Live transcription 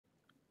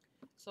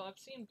So I've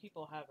seen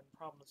people having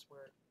problems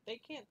where they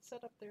can't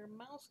set up their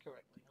mouse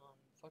correctly on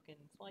fucking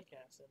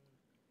Flycast and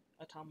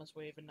Atomic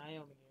Wave and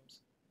Naomi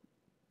games.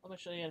 I'm gonna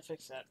show you how to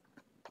fix that.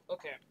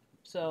 Okay,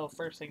 so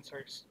first things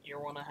first, you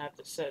wanna have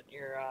to set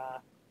your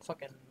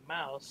fucking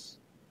mouse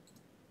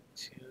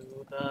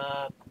to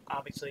the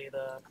obviously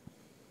the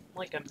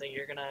Lightgun thing.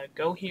 You're gonna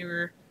go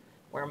here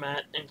where I'm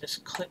at and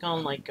just click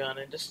on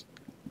Lightgun and just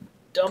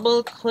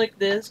double click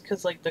this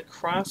because like the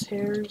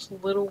crosshair's a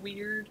little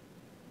weird.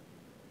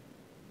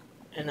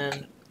 And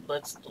then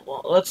let's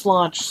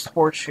launch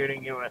Sports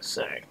Shooting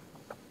USA.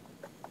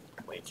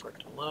 Wait for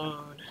it to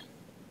load.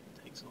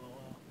 Takes a little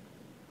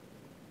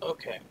while.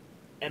 Okay.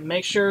 And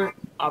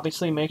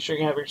obviously make sure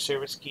you have your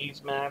service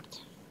keys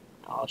mapped.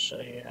 I'll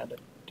show you how to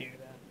do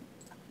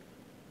that.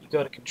 You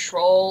go to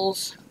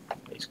Controls.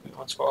 Basically,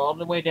 let's scroll all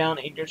the way down,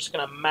 and you're just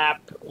gonna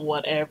map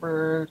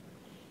whatever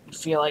you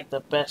feel like the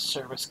best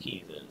service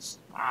keys is.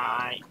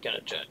 I ain't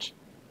gonna judge.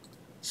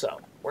 So,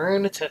 we're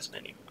in the test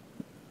menu.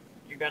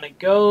 You're gonna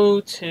go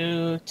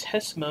to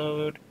test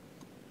mode,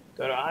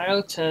 go to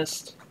IO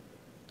test,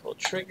 pull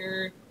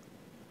trigger,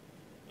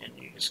 and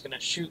you're just gonna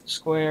shoot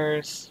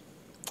squares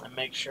and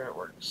make sure it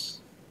works.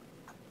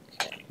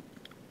 Okay.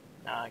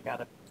 Now I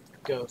gotta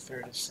go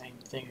through the same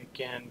thing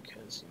again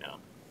because, you know,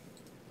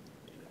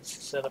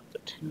 set up the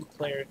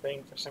 2-player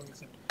thing for some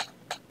reason.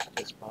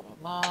 Just blah blah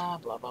blah,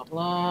 blah blah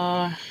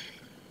blah.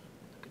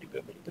 Boopity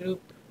boopity boop.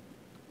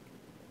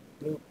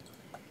 Boop.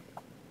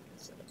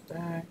 Set it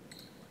back.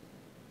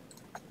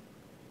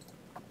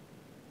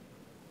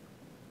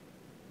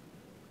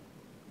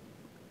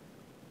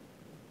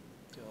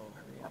 Go,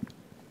 hurry up.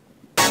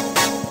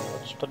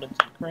 Just put in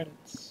some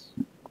credits.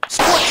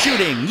 Sport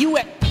shooting,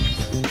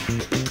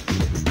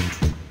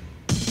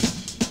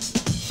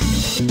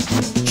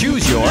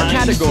 Choose your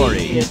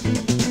category.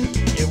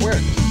 It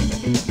works.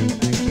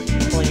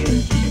 Actually, play it.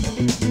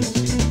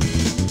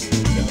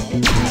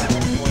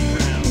 One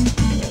round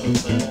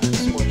of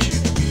sport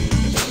shooting.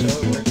 So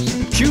it works.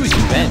 Choose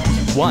event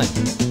 1.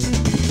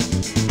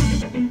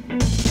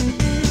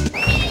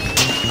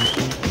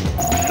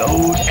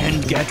 Load and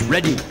get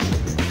ready.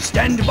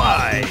 Stand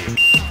by.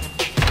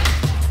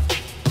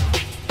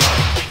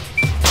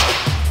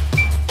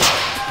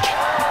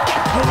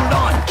 Hold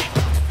on.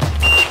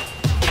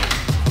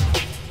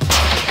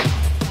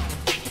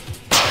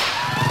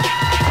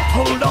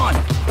 Hold on.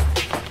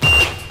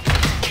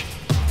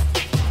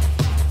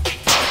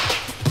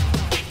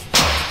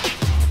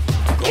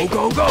 Go,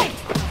 go, go.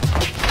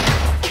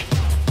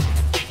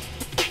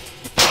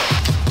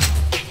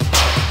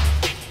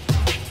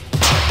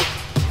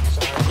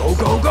 Go,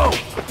 go, go.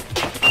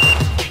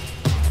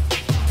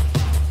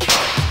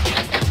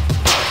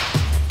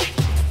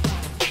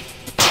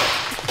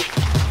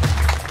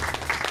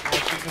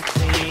 As you can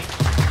see,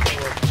 it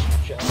works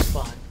just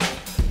fine.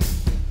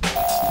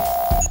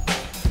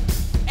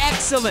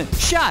 Excellent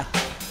shot.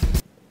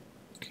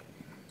 Okay.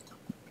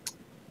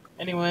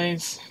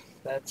 Anyways,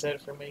 that's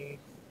it for me.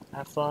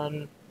 Have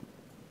fun.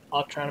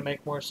 I'll try to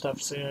make more stuff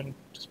soon.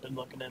 Just been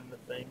looking into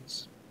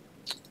things.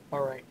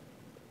 Alright.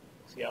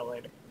 See y'all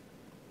later.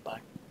 Bye.